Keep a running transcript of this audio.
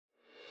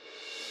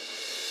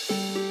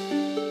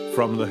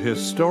From the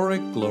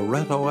historic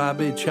Loretto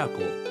Abbey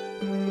Chapel,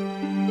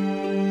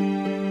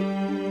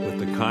 with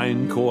the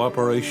kind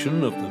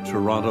cooperation of the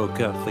Toronto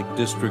Catholic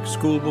District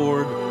School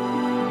Board,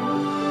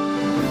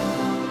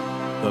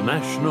 the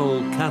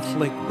National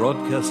Catholic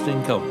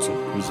Broadcasting Council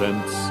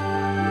presents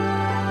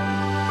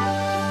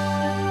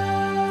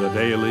the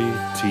Daily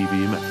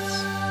TV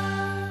Mass.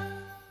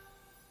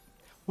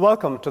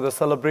 Welcome to the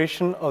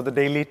celebration of the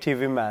Daily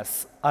TV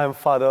Mass. I am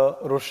Father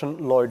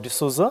Roshan Loy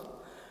D'Souza.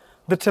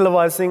 The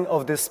televising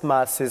of this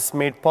Mass is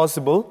made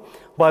possible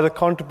by the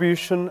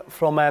contribution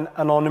from an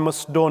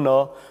anonymous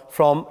donor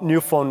from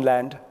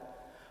Newfoundland.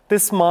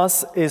 This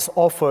Mass is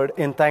offered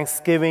in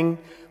thanksgiving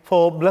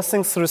for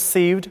blessings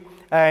received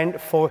and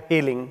for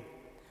healing.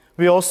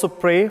 We also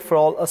pray for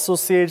all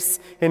associates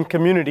in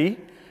community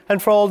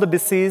and for all the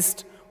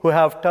deceased who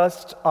have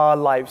touched our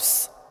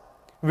lives.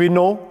 We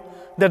know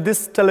that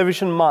this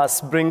television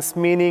Mass brings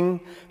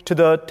meaning to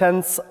the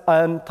tens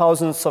and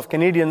thousands of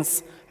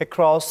Canadians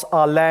across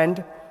our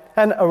land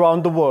and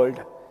around the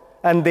world,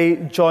 and they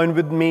join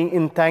with me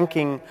in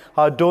thanking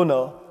our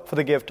donor for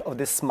the gift of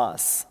this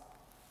Mass.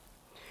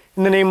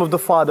 In the name of the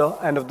Father,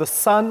 and of the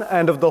Son,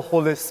 and of the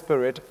Holy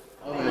Spirit,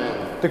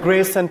 Amen. The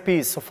grace and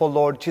peace of our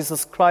Lord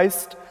Jesus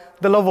Christ,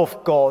 the love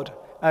of God,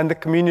 and the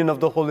communion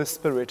of the Holy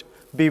Spirit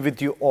be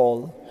with you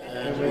all.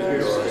 And with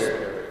your spirit.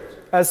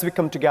 As we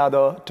come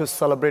together to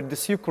celebrate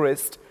this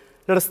Eucharist,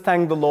 let us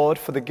thank the Lord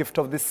for the gift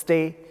of this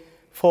day,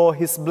 for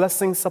his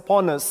blessings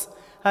upon us,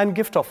 and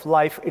gift of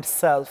life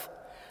itself.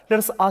 Let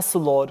us ask the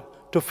Lord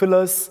to fill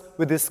us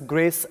with his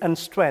grace and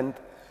strength,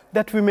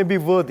 that we may be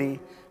worthy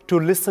to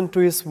listen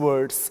to his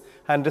words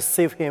and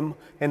receive him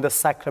in the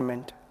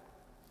sacrament.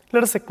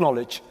 Let us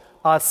acknowledge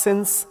our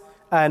sins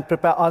and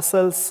prepare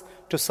ourselves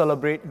to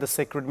celebrate the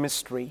sacred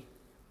mystery.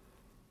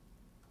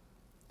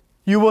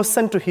 You were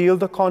sent to heal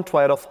the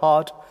contrite of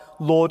heart.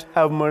 Lord,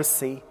 have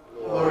mercy.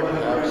 Lord,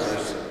 have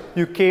mercy.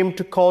 You came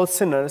to call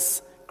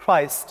sinners.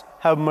 Christ,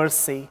 have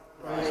mercy.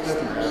 Christ,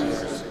 have mercy.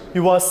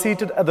 You are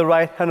seated at the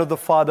right hand of the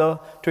Father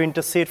to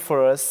intercede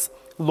for us.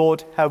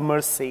 Lord, have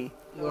mercy.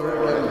 Lord,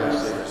 have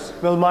mercy.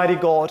 May Almighty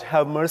God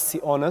have mercy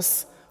on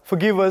us,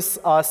 forgive us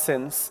our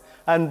sins,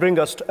 and bring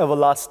us to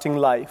everlasting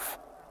life.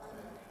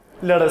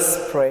 Let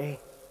us pray.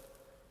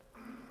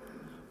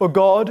 O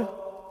God,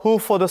 who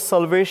for the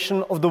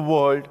salvation of the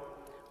world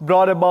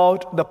brought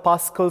about the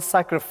Paschal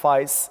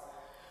sacrifice,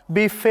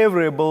 be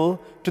favorable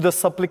to the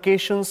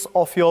supplications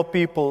of your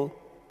people,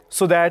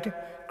 so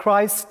that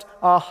Christ,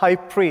 our high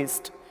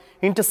priest,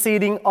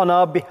 interceding on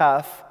our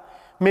behalf,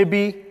 may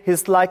be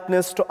his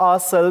likeness to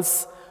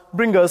ourselves,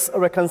 bring us a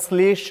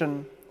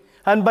reconciliation,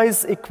 and by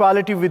his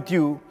equality with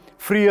you,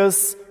 free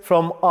us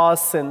from our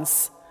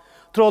sins.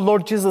 Through our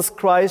Lord Jesus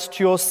Christ,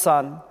 your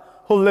Son,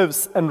 who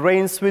lives and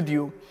reigns with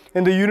you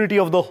in the unity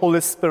of the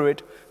Holy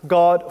Spirit,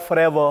 God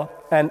forever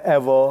and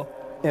ever.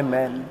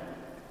 Amen.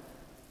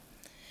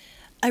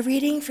 A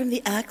reading from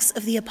the Acts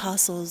of the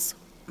Apostles.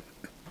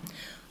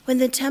 When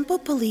the temple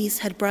police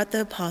had brought the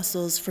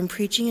apostles from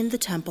preaching in the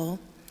temple,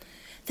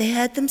 they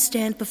had them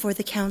stand before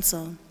the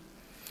council.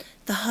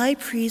 The high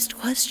priest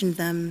questioned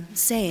them,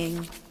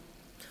 saying,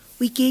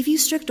 "We gave you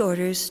strict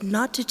orders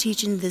not to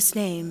teach in this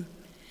name,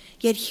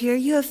 yet here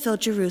you have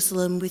filled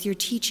Jerusalem with your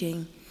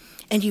teaching,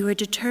 and you are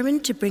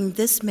determined to bring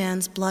this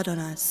man's blood on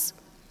us."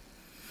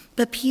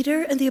 But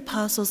Peter and the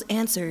apostles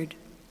answered,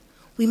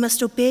 "We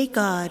must obey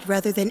God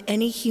rather than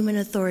any human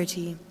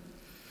authority.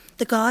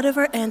 The God of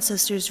our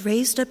ancestors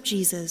raised up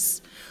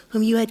Jesus,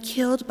 whom you had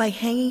killed by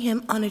hanging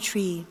him on a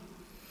tree.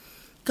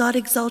 God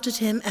exalted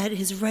him at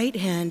his right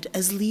hand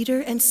as leader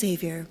and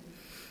savior,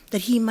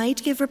 that he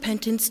might give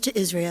repentance to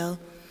Israel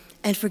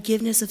and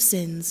forgiveness of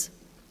sins.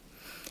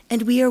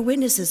 And we are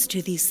witnesses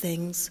to these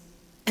things,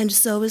 and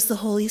so is the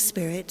Holy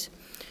Spirit,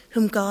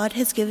 whom God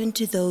has given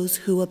to those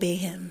who obey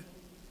him."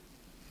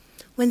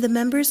 When the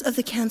members of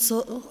the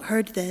council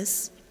heard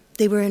this,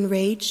 they were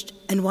enraged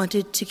and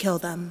wanted to kill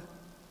them.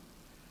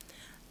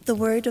 The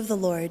word of the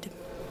Lord.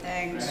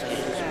 Thanks be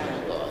to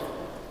God.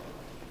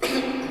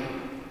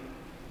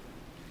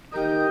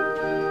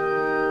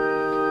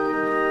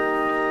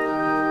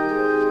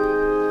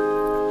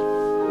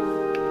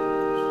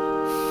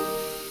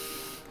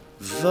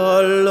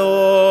 The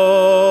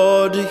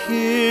Lord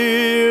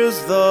hears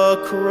the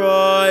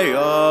cry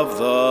of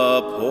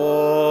the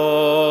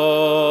poor.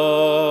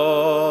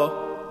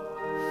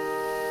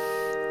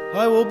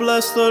 I will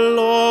bless the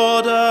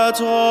Lord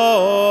at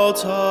all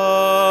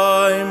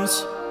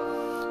times.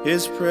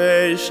 His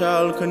praise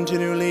shall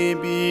continually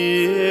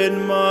be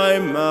in my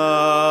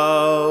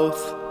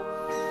mouth.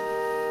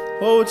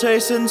 Oh,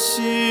 taste and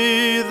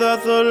see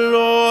that the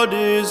Lord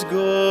is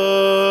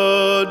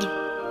good.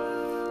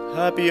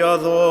 Happy are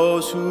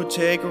those who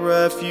take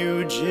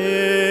refuge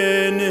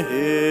in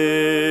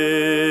him.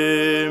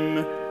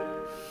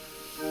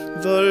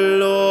 The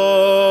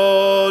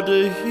Lord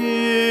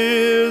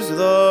hears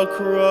the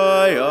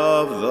cry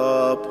of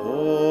the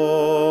poor.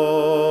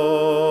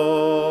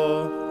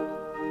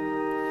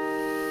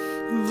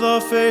 The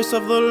face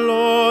of the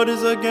Lord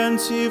is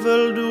against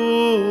evildoers,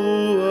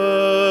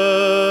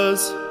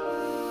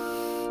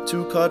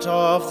 to cut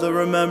off the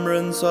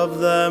remembrance of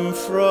them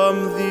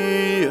from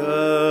the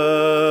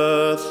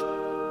earth.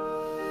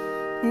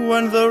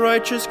 When the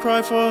righteous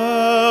cry for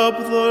help,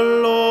 the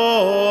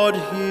Lord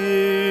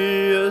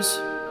hears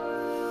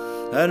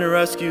and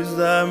rescues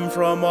them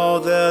from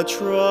all their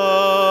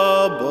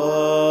troubles.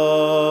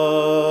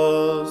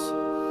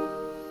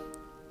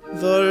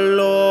 The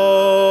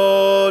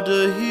Lord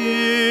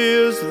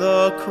hears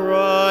the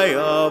cry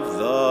of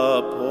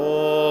the poor.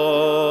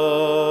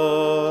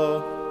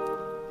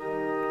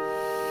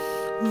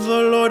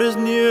 The Lord is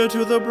near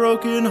to the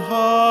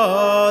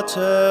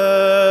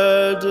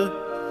broken-hearted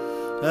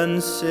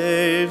and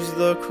saves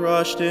the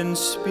crushed in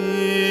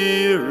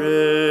spirit.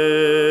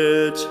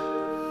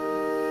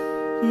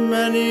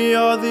 Many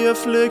are the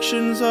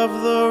afflictions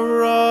of the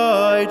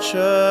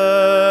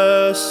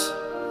righteous,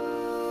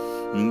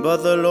 but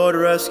the Lord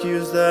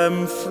rescues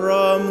them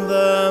from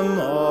them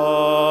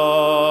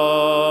all.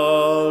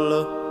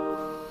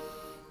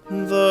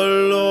 The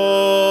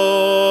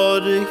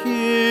Lord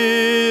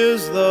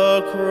hears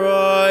the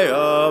cry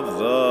of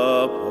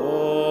the poor.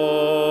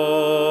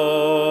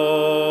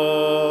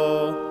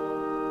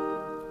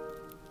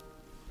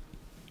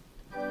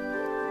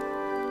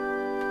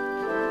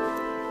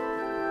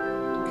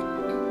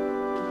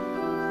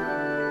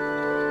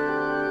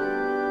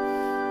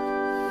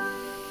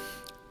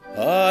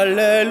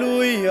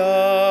 Alleluia,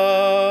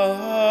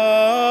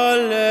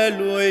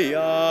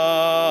 alleluia,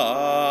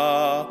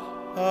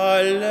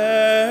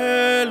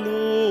 alleluia,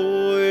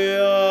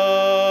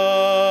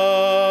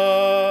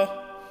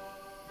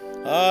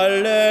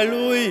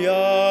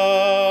 alleluia,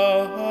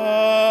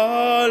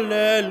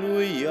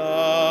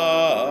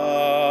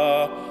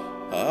 alleluia,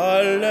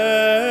 alleluia.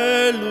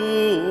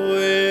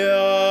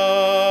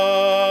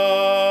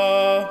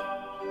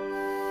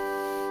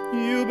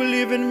 You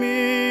believe in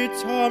me,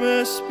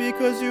 Thomas,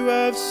 because you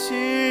have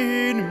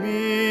seen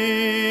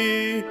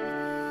me.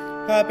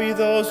 Happy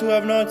those who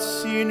have not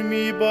seen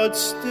me but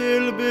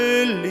still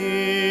believe.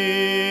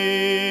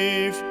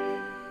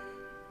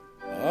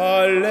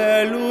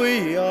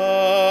 Alleluia,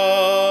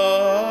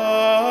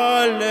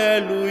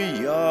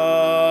 alleluia,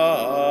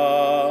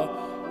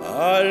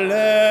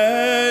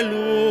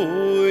 alleluia.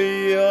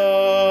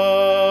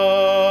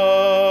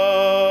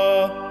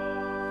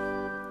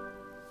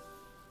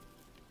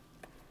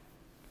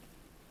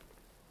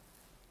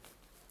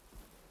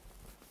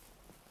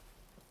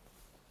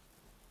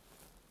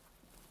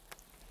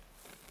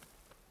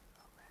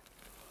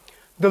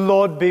 The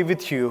Lord be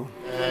with you.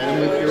 And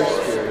with your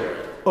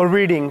spirit. A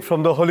reading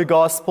from the Holy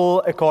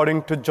Gospel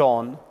according to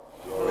John.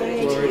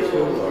 Glory to you,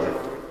 Lord.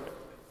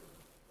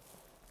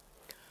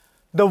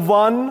 The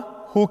one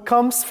who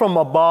comes from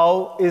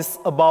above is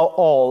above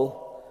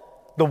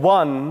all. The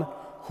one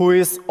who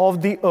is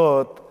of the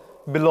earth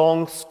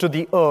belongs to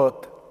the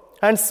earth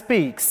and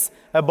speaks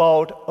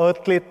about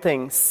earthly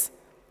things.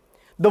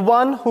 The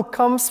one who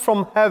comes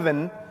from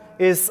heaven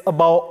is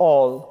above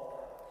all.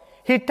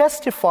 He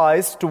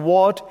testifies to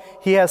what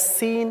he has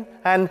seen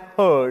and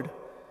heard,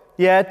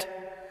 yet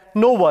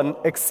no one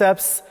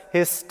accepts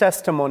his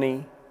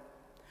testimony.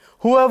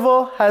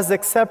 Whoever has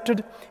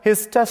accepted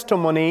his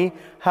testimony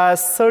has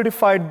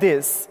certified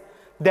this,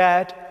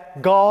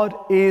 that God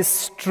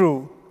is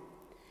true.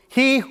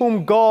 He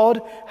whom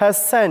God has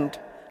sent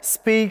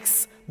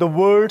speaks the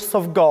words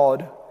of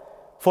God,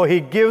 for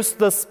he gives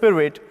the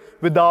Spirit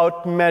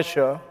without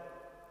measure.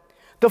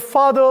 The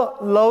Father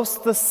loves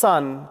the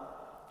Son,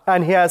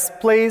 and he has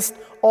placed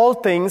all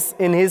things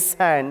in his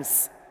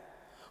hands.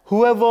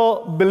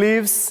 Whoever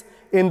believes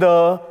in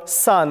the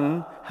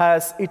Son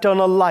has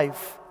eternal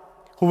life.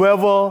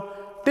 Whoever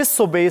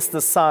disobeys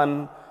the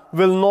Son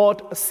will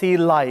not see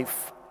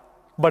life,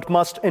 but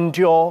must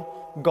endure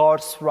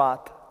God's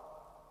wrath.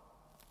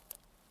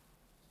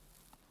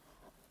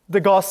 The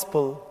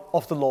Gospel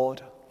of the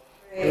Lord.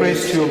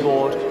 Praise to you,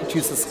 Lord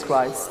Jesus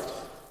Christ.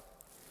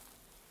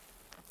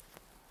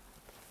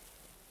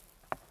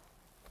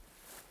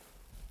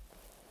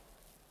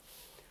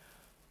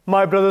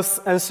 My brothers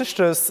and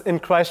sisters in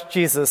Christ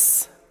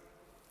Jesus,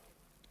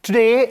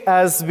 today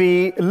as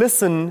we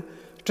listen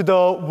to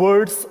the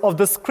words of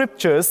the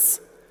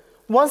Scriptures,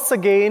 once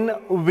again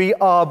we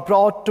are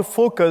brought to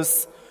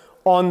focus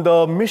on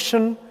the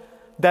mission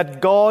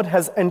that God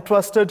has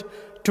entrusted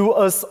to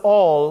us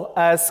all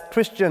as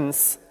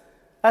Christians,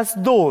 as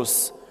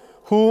those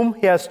whom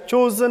He has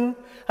chosen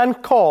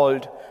and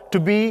called to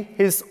be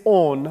His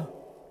own,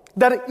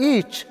 that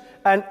each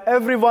and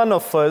every one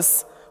of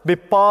us be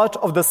part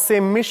of the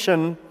same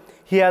mission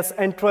He has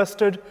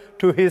entrusted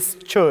to His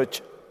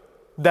church.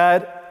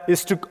 That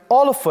is to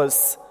all of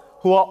us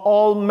who are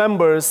all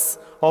members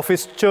of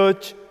His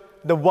church,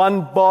 the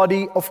one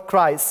body of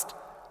Christ,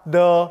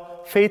 the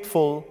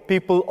faithful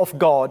people of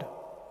God.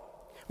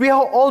 We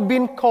have all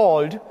been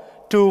called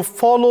to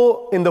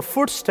follow in the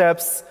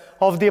footsteps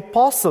of the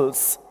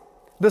apostles,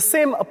 the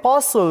same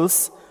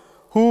apostles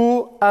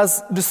who,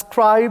 as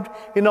described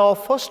in our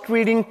first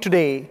reading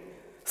today,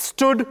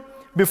 stood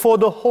before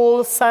the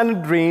whole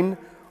Sanhedrin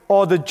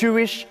or the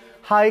Jewish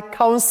High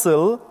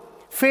Council,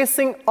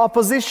 facing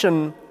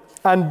opposition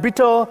and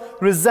bitter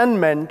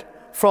resentment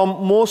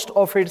from most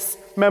of its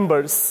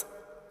members.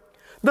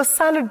 The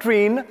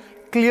Sanhedrin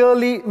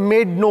clearly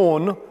made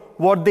known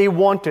what they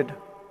wanted,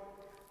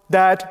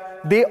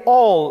 that they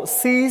all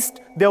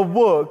ceased their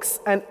works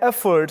and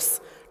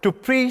efforts to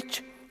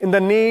preach in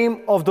the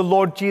name of the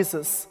Lord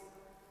Jesus,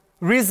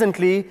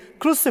 recently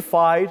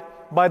crucified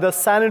by the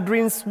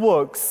Sanhedrin's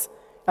works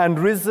and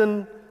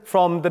risen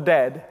from the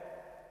dead.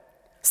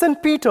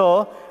 St.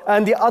 Peter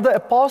and the other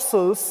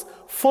apostles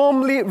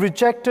firmly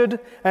rejected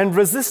and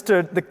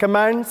resisted the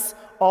commands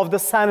of the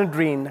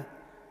Sanhedrin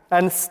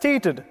and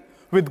stated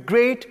with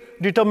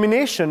great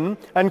determination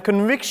and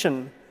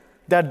conviction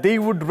that they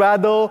would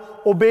rather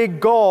obey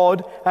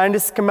God and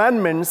His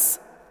commandments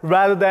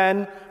rather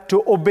than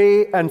to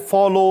obey and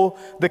follow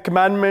the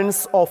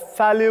commandments of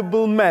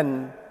fallible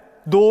men,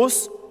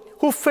 those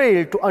who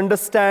fail to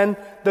understand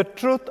the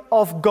truth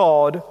of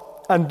God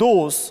and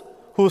those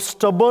who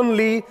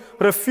stubbornly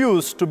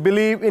refuse to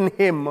believe in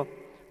Him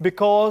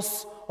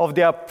because of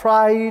their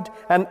pride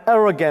and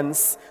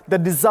arrogance, the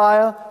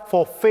desire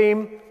for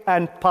fame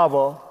and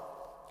power.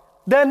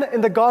 Then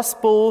in the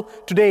gospel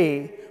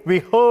today, we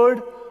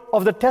heard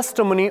of the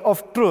testimony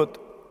of truth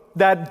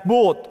that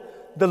both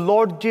the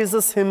Lord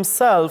Jesus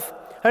Himself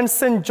and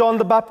St. John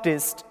the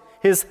Baptist,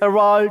 His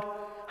herald,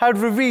 had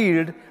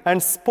revealed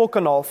and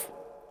spoken of,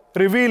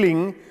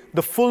 revealing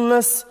the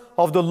fullness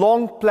of the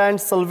long-planned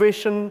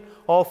salvation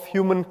of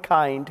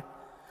humankind,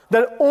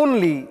 that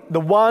only the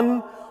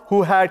one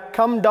who had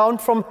come down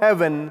from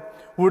heaven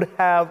would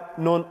have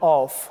known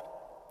of.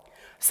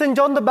 St.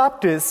 John the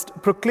Baptist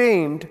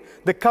proclaimed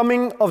the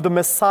coming of the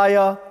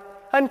Messiah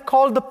and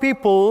called the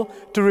people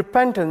to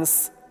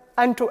repentance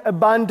and to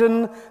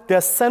abandon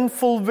their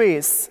sinful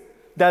ways,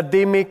 that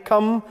they may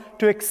come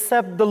to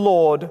accept the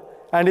Lord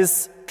and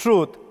His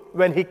truth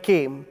when He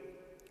came.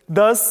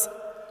 Thus,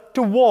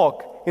 to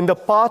walk in the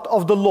path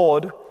of the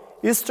Lord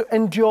is to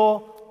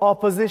endure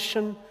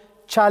opposition,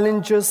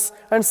 challenges,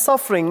 and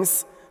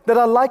sufferings that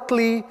are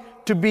likely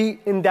to be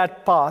in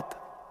that path.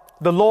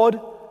 The Lord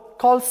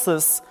calls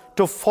us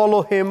to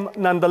follow Him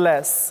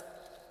nonetheless.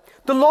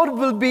 The Lord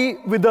will be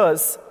with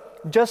us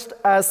just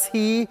as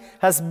He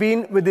has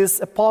been with His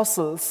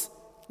apostles,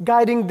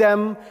 guiding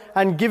them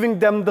and giving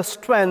them the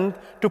strength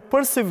to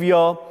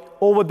persevere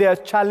over their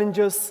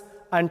challenges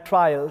and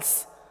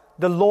trials.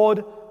 The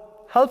Lord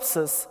helps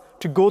us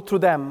to go through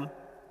them.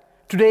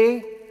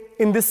 Today,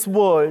 in this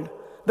world,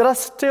 there are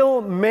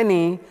still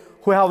many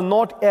who have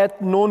not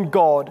yet known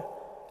God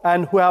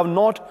and who have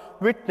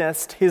not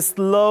witnessed His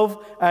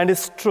love and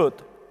His truth.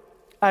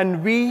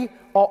 And we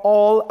are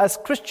all, as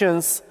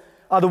Christians,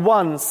 are the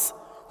ones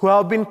who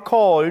have been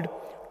called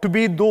to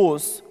be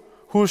those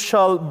who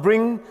shall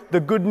bring the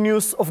good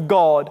news of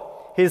God,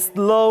 His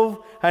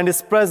love and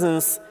His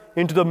presence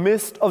into the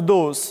midst of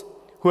those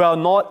who have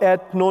not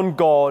yet known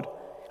God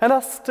and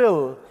are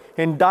still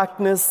in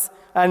darkness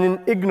and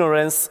in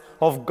ignorance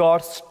of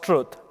God's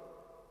truth.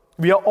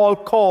 We are all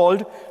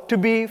called to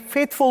be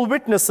faithful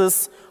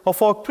witnesses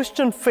of our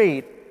Christian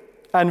faith,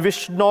 and we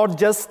should not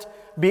just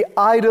be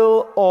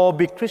idle or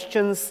be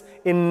Christians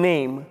in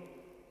name.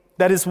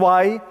 That is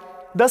why,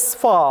 thus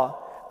far,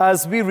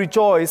 as we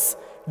rejoice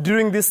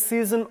during this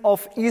season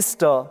of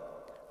Easter,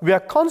 we are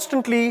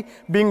constantly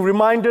being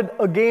reminded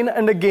again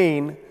and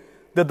again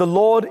that the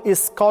Lord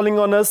is calling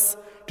on us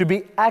to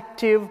be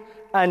active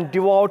and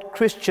devout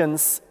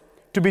Christians,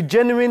 to be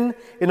genuine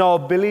in our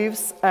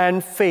beliefs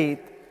and faith,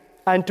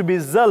 and to be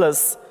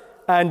zealous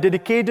and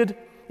dedicated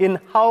in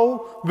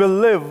how we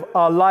live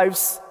our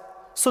lives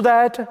so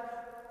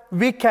that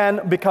we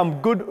can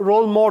become good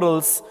role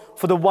models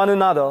for the one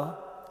another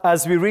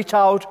as we reach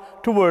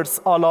out towards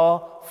all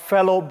our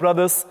fellow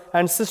brothers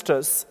and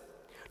sisters.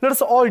 Let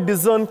us all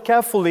discern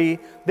carefully,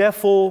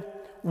 therefore,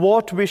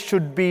 what we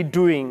should be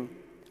doing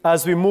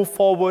as we move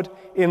forward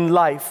in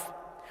life.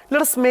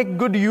 Let us make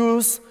good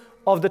use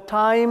of the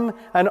time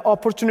and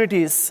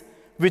opportunities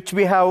which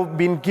we have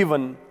been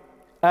given,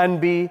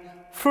 and be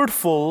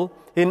fruitful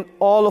in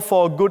all of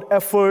our good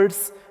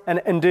efforts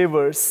and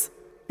endeavors,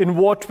 in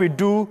what we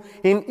do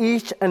in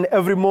each and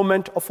every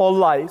moment of our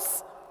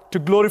lives, to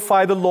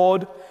glorify the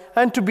Lord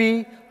and to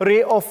be a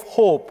ray of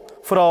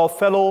hope for our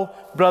fellow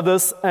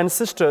brothers and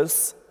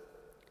sisters.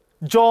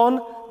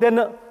 John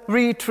then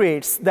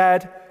reiterates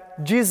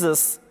that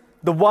Jesus,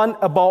 the one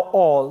above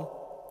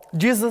all,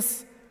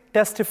 Jesus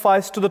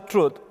testifies to the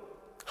truth.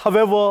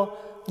 However,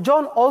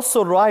 John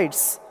also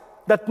writes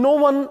that no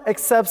one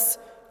accepts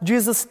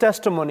Jesus'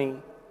 testimony.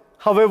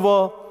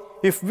 However,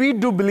 if we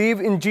do believe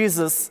in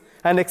Jesus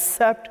and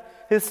accept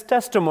His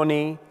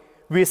testimony,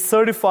 we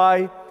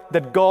certify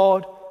that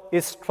God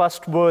is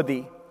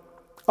trustworthy.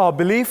 Our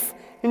belief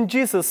in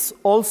Jesus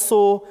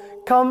also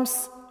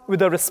comes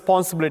with a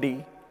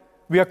responsibility.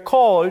 We are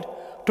called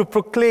to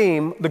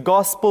proclaim the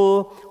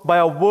gospel by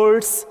our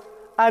words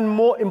and,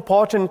 more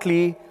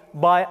importantly,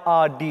 by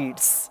our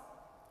deeds.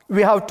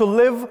 We have to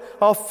live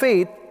our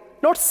faith,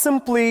 not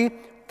simply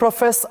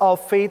profess our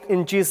faith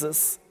in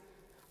Jesus.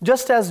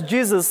 Just as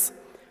Jesus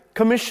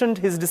commissioned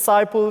His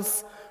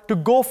disciples to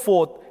go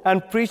forth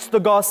and preach the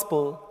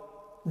gospel,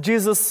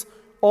 Jesus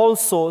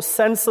also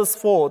sends us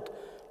forth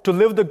to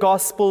live the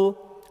gospel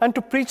and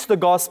to preach the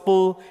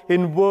gospel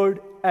in word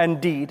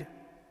and deed.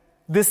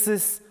 This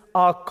is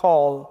our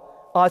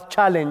call, our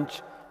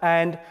challenge,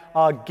 and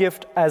our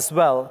gift as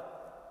well.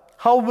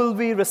 How will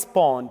we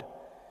respond?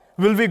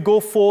 Will we go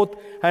forth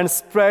and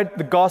spread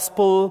the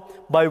gospel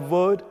by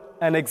word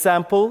and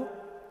example?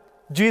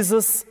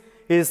 Jesus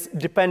is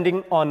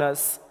depending on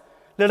us.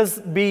 Let us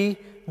be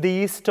the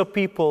Easter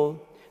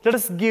people. Let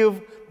us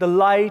give the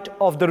light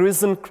of the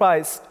risen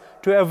Christ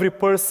to every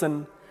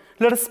person.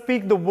 Let us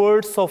speak the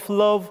words of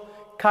love,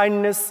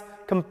 kindness,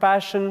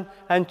 compassion,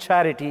 and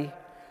charity.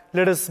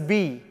 Let us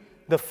be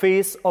the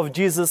face of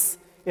Jesus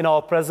in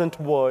our present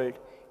world.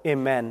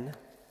 Amen.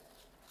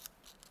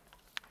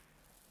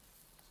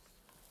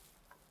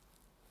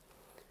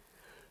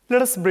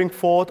 Let us bring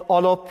forth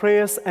all our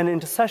prayers and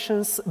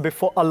intercessions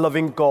before our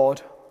loving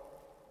God.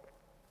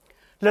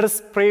 Let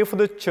us pray for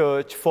the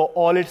Church, for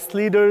all its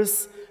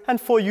leaders,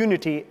 and for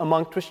unity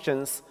among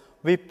Christians.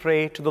 We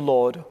pray to the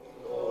Lord.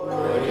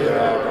 Lord, hear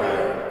our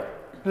prayer.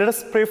 Let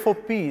us pray for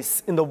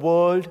peace in the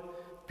world,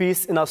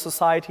 peace in our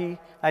society,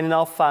 and in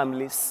our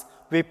families.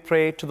 We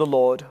pray to the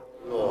Lord.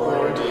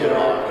 Lord, hear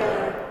our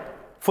prayer.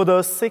 For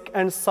the sick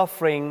and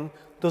suffering,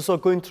 those who are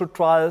going through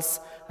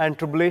trials and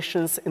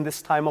tribulations in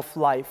this time of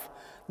life,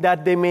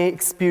 that they may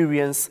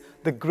experience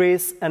the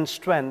grace and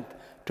strength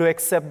to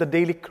accept the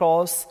daily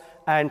cross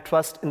and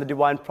trust in the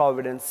divine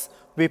providence.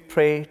 We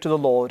pray to the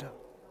Lord.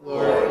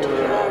 Lord,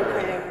 hear our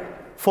prayer.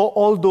 For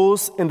all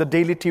those in the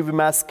Daily TV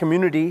Mass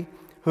community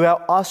who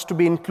have asked to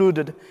be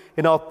included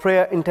in our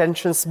prayer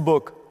intentions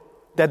book,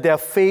 that their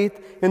faith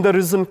in the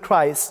risen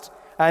Christ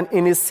and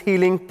in his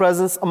healing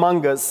presence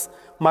among us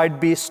might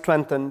be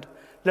strengthened,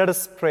 let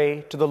us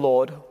pray to the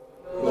Lord.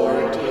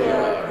 Lord, hear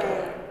our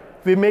prayer.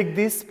 We make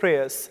these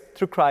prayers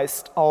through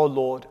Christ our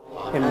Lord.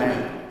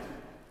 Amen.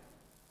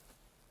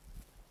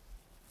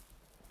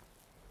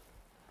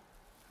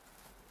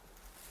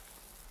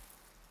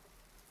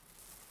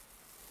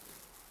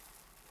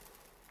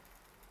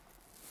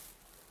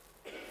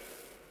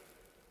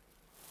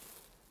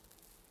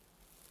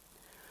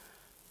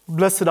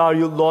 Blessed are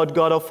you, Lord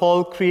God of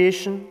all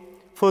creation,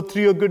 for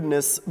through your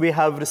goodness we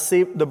have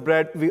received the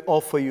bread we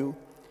offer you,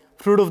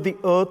 fruit of the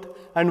earth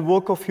and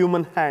work of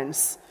human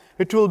hands.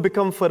 It will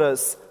become for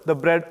us the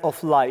bread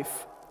of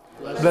life.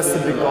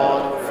 Blessed be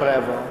God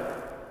forever.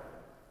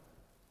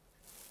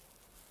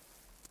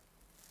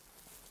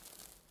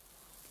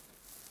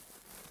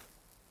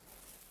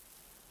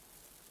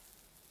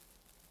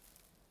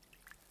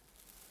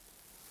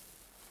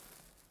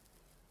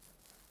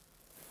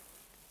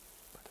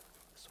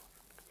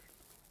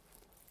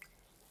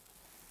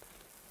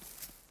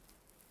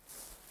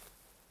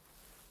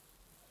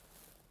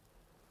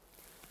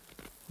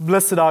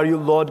 Blessed are you,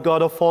 Lord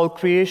God of all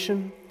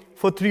creation,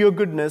 for through your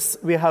goodness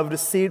we have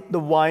received the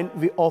wine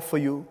we offer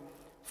you,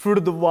 fruit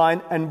of the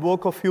vine and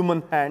work of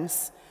human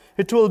hands.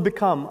 It will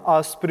become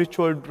our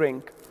spiritual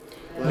drink.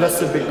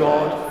 Blessed be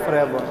God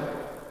forever.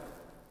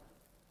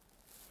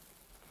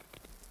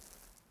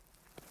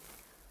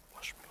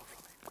 Wash me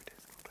from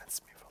iniquities and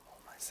cleanse me from all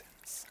my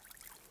sins.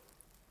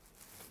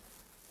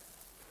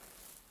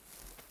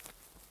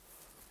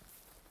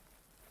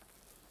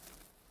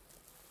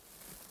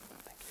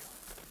 Thank you.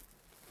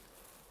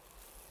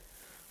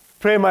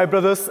 Pray, my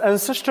brothers and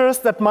sisters,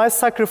 that my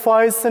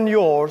sacrifice and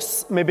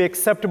yours may be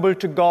acceptable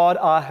to God,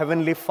 our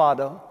Heavenly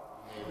Father.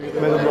 May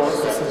the Lord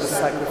receive the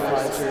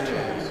sacrifice and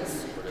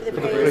yours, for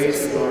the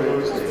praise and glory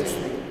of his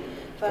name,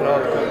 for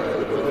our good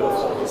and the good of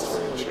all his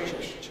holy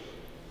church.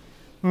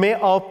 May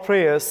our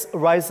prayers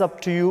rise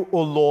up to you,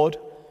 O Lord,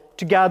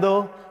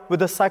 together with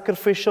the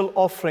sacrificial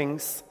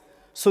offerings,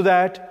 so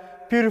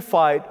that,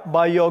 purified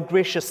by your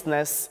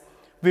graciousness,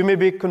 we may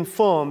be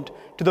confirmed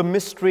to the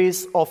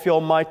mysteries of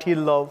your mighty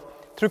love,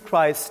 through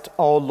Christ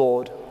our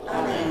Lord.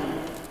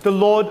 Amen. The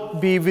Lord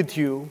be with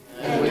you.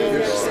 And with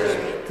your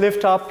spirit.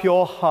 Lift up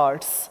your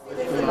hearts.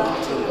 Lift them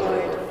up to the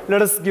Lord.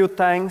 Let us give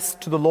thanks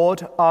to the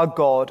Lord our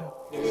God.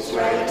 It is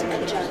right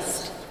and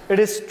just. It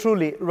is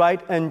truly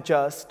right and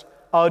just,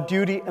 our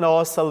duty and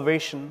our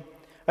salvation,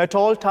 at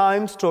all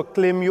times to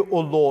acclaim you, O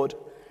Lord,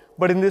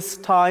 but in this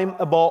time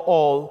above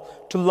all,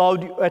 to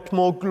love you yet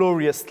more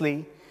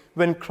gloriously,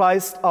 when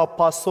Christ our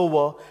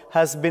Passover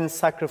has been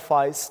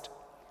sacrificed.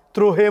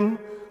 Through him,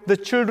 the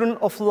children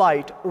of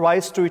light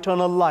rise to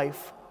eternal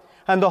life,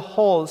 and the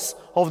halls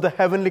of the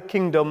heavenly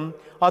kingdom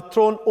are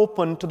thrown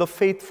open to the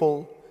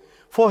faithful.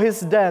 For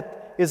his death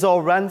is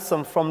our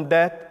ransom from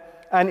death,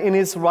 and in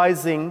his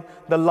rising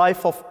the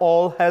life of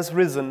all has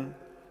risen.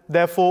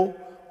 Therefore,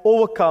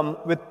 overcome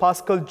with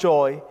paschal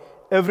joy,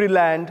 every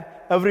land,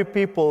 every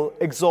people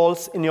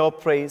exalts in your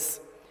praise,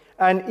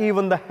 and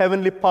even the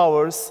heavenly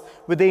powers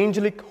with the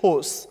angelic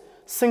hosts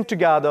sing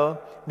together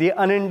the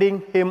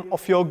unending hymn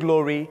of your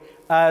glory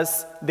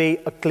as they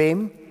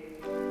acclaim.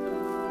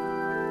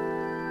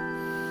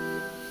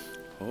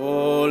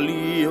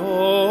 Holy,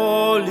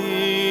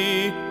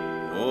 holy,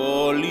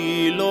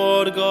 holy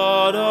Lord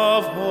God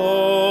of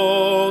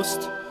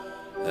hosts,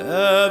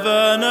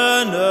 heaven and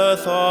and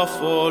earth are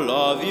full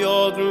of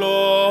your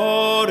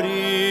glory.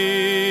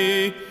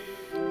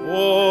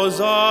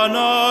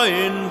 Hosanna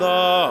in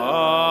the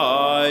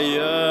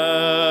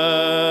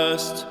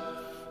highest.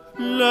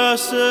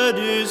 Blessed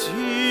is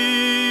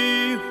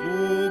he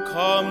who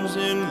comes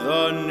in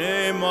the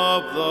name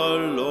of the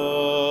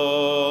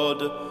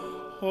Lord.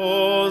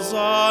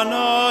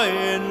 Hosanna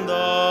in the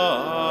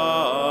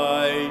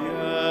highest.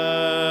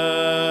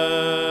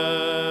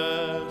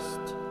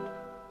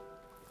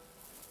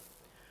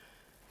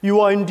 You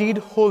are indeed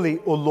holy,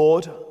 O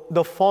Lord,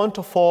 the fount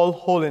of all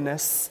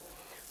holiness.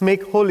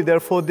 Make holy,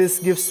 therefore, these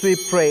gifts, we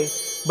pray,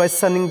 by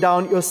sending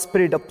down your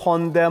Spirit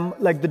upon them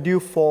like the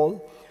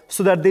dewfall,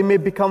 so that they may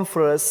become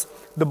for us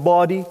the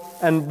body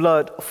and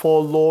blood of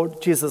our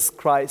Lord Jesus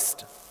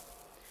Christ.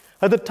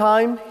 At the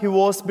time he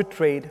was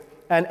betrayed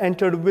and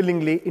entered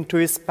willingly into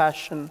his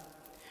passion,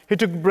 he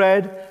took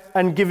bread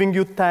and giving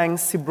you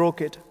thanks, he broke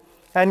it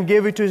and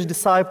gave it to his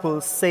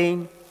disciples,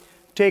 saying,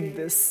 "Take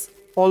this,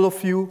 all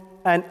of you,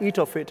 and eat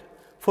of it,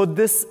 for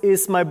this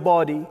is my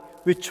body,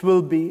 which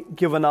will be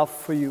given up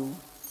for you."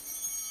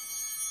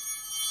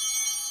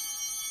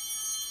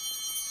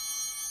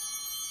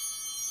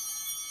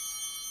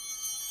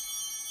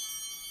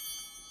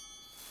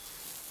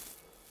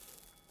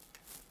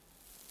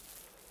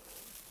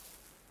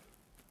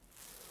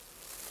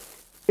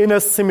 In a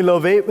similar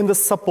way, when the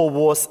supper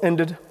was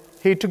ended,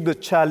 he took the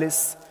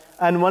chalice,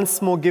 and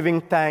once more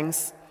giving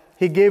thanks,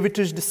 he gave it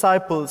to his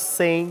disciples,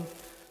 saying,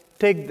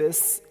 "Take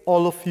this,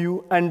 all of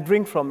you, and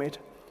drink from it,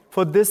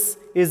 for this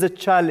is the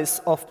chalice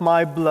of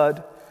my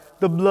blood,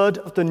 the blood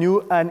of the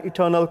new and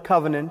eternal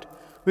covenant,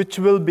 which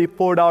will be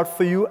poured out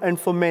for you and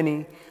for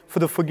many for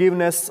the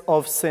forgiveness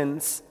of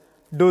sins.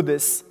 Do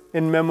this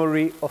in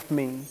memory of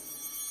me."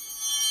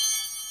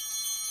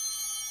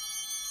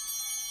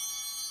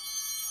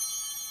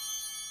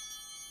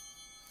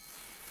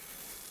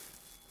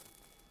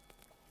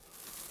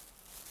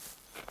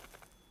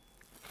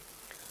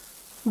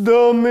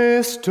 The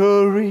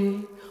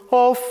mystery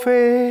of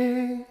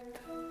faith.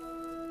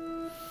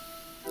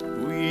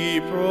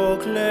 We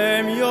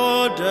proclaim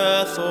your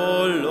death,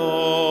 O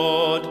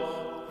Lord,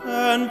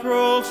 and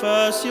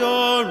profess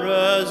your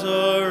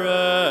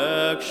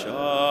resurrection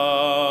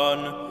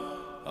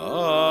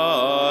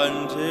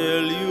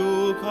until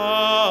you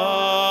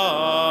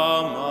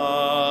come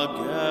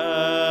again.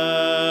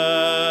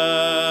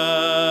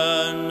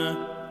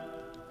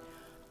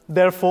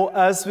 Therefore,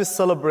 as we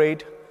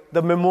celebrate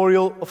the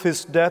memorial of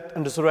his death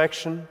and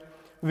resurrection,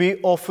 we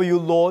offer you,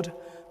 Lord,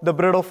 the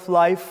bread of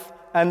life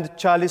and the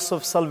chalice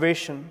of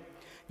salvation,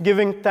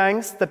 giving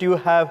thanks that you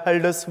have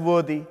held us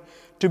worthy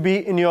to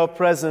be in your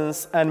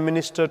presence and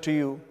minister to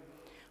you.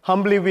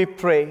 Humbly we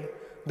pray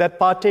that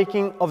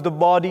partaking of the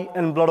body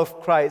and blood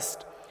of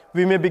Christ,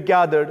 we may be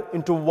gathered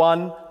into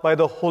one by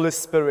the Holy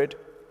Spirit.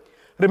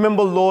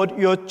 Remember, Lord,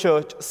 your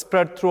church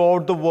spread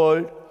throughout the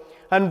world,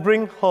 and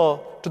bring her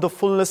to the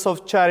fullness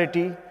of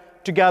charity,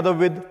 together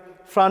with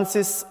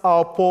Francis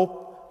our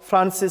Pope,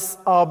 Francis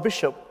our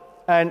Bishop,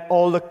 and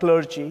all the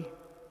clergy.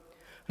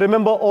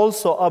 Remember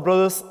also our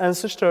brothers and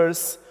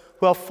sisters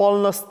who have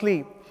fallen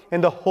asleep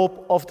in the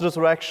hope of the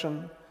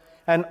resurrection,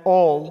 and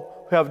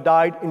all who have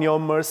died in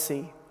your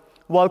mercy.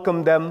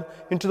 Welcome them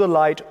into the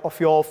light of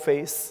your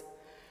face.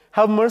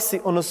 Have mercy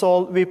on us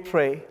all, we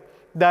pray,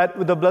 that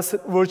with the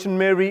Blessed Virgin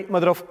Mary,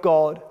 Mother of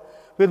God,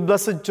 with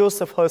blessed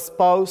Joseph, her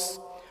spouse,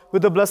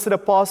 with the blessed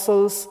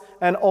apostles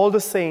and all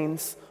the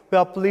saints, we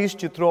have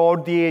pleased you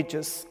throughout the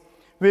ages.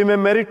 We may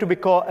merit to be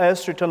called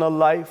heirs to eternal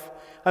life,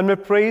 and may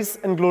praise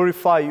and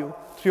glorify you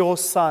through your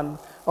Son,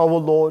 our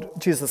Lord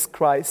Jesus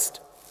Christ.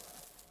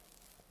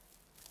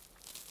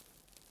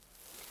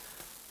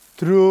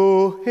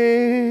 Through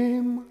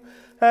him,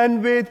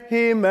 and with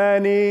him,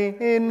 and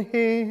in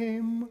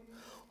him,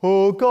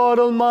 O God,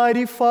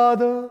 Almighty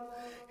Father,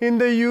 in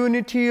the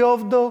unity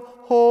of the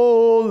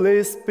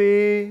Holy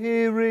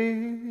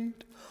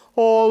Spirit,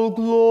 all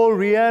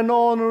glory and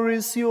honor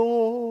is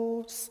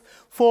yours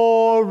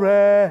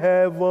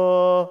forever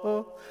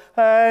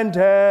and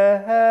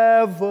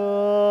ever.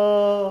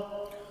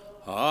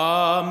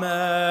 Amen.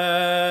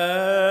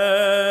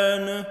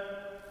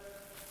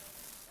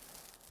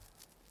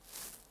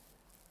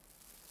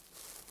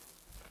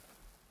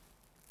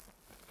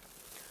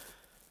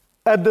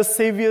 At the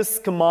Savior's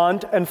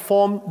command and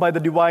formed by the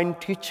divine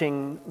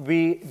teaching,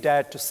 we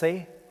dare to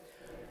say,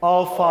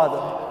 Our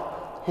Father,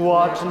 who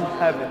art in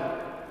heaven,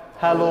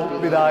 hallowed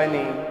be thy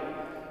name.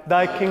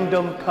 Thy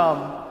kingdom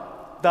come,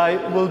 thy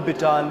will be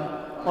done,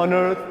 on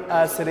earth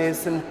as it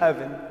is in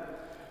heaven.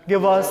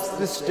 Give us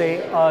this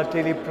day our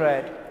daily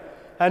bread,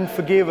 and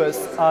forgive us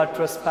our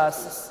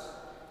trespasses,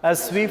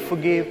 as we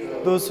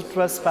forgive those who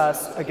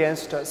trespass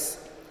against us.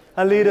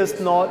 And lead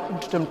us not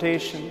into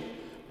temptation,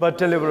 but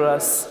deliver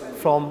us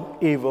from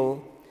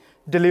evil.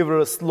 Deliver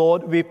us,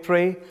 Lord, we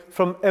pray,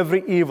 from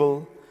every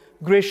evil.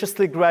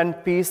 Graciously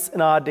grant peace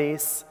in our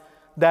days,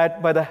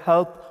 that by the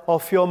help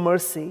of your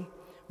mercy,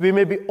 we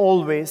may be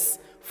always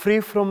free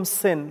from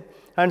sin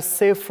and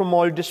safe from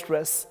all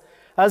distress,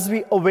 as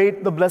we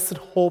await the blessed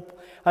hope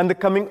and the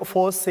coming of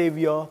our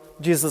Savior,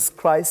 Jesus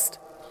Christ.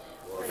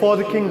 For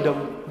the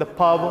kingdom, the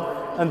power,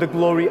 and the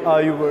glory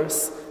are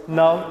yours,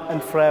 now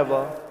and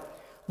forever.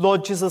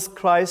 Lord Jesus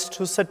Christ,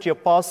 who said to your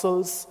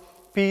apostles,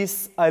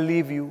 "Peace I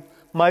leave you,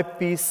 my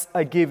peace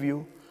I give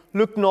you,"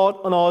 look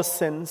not on our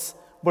sins,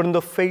 but on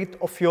the faith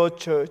of your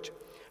church,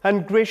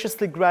 and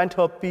graciously grant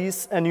her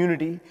peace and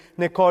unity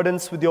in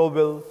accordance with your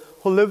will,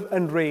 who live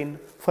and reign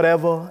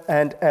forever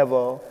and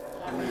ever.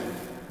 Amen.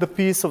 The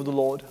peace of the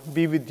Lord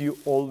be with you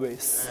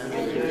always. And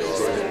with your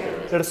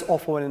spirit. Let us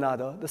offer one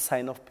another the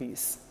sign of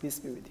peace. Peace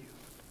be with you.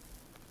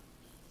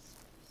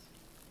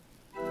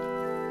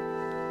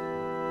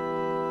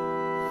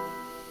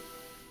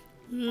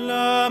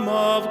 Lamb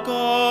of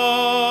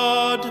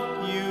God,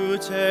 you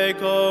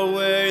take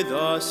away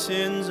the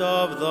sins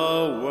of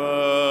the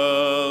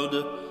world.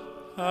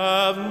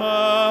 Have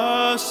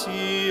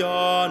mercy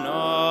on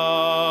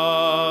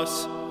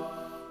us.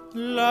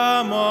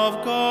 Lamb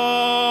of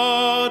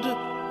God,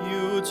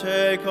 you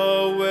take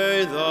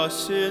away the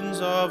sins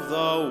of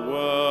the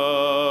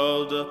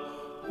world.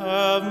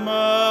 Have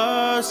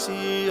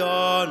mercy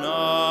on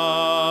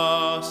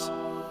us.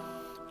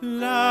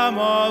 Lamb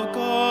of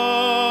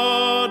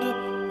God,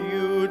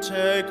 you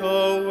take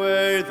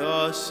away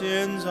the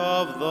sins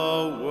of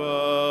the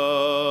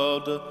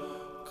world.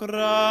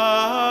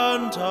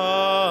 Grant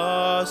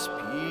us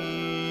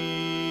peace.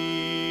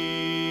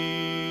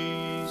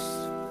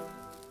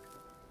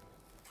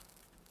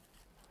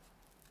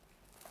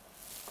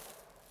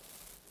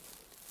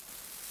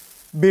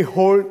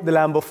 Behold the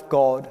Lamb of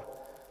God.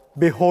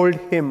 Behold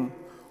him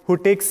who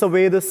takes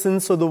away the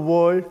sins of the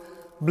world.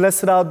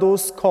 Blessed are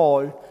those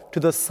called to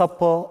the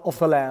supper of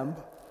the Lamb.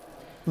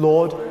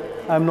 Lord,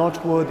 I am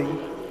not worthy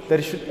that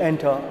you should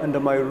enter under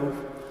my roof,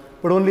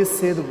 but only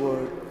say the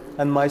word,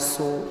 and my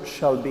soul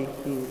shall be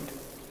healed.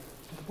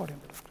 The body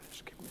and blood of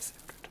Christ, give me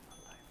sacred to my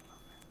life.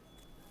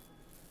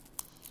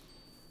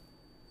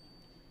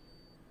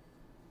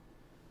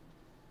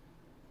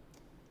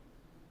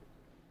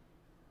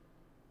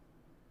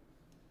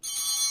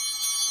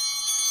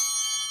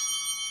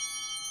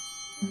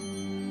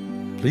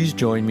 Amen. Please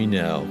join me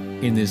now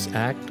in this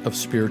act of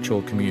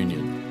spiritual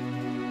communion.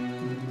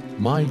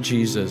 My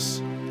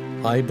Jesus,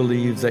 I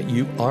believe that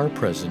you are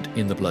present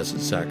in the Blessed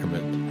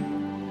Sacrament.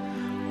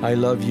 I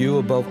love you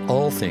above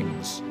all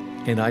things,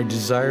 and I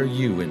desire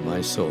you in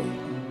my soul.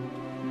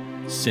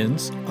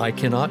 Since I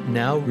cannot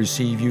now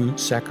receive you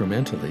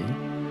sacramentally,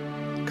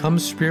 come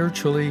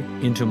spiritually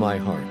into my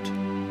heart,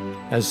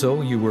 as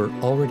though you were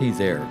already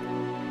there.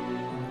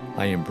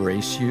 I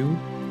embrace you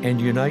and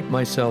unite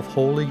myself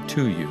wholly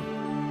to you.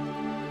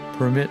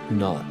 Permit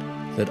not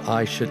that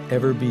I should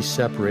ever be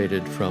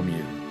separated from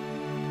you.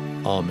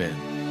 Amen.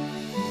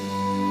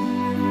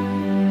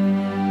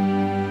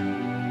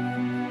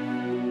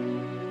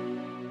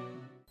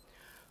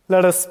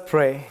 Let us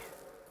pray.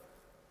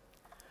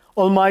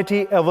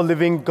 Almighty,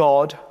 ever-living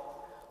God,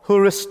 who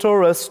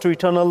restore us to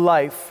eternal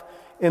life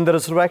in the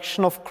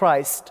resurrection of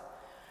Christ,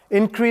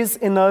 increase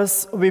in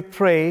us, we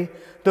pray,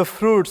 the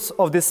fruits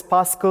of this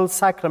Paschal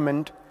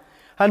sacrament,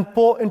 and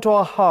pour into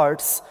our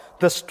hearts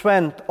the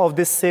strength of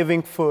this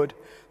saving food,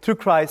 through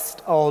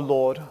Christ our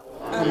Lord.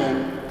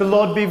 Amen. The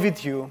Lord be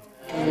with you.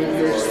 And with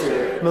your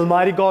spirit. May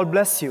Almighty God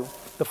bless you,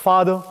 the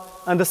Father,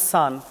 and the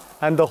Son,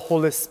 and the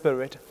Holy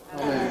Spirit.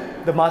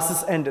 Amen. The Mass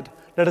is ended.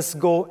 Let us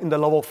go in the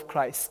love of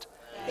Christ.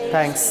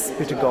 Thanks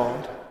be to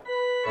God.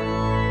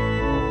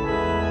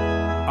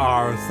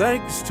 Our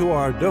thanks to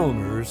our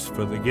donors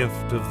for the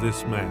gift of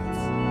this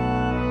Mass.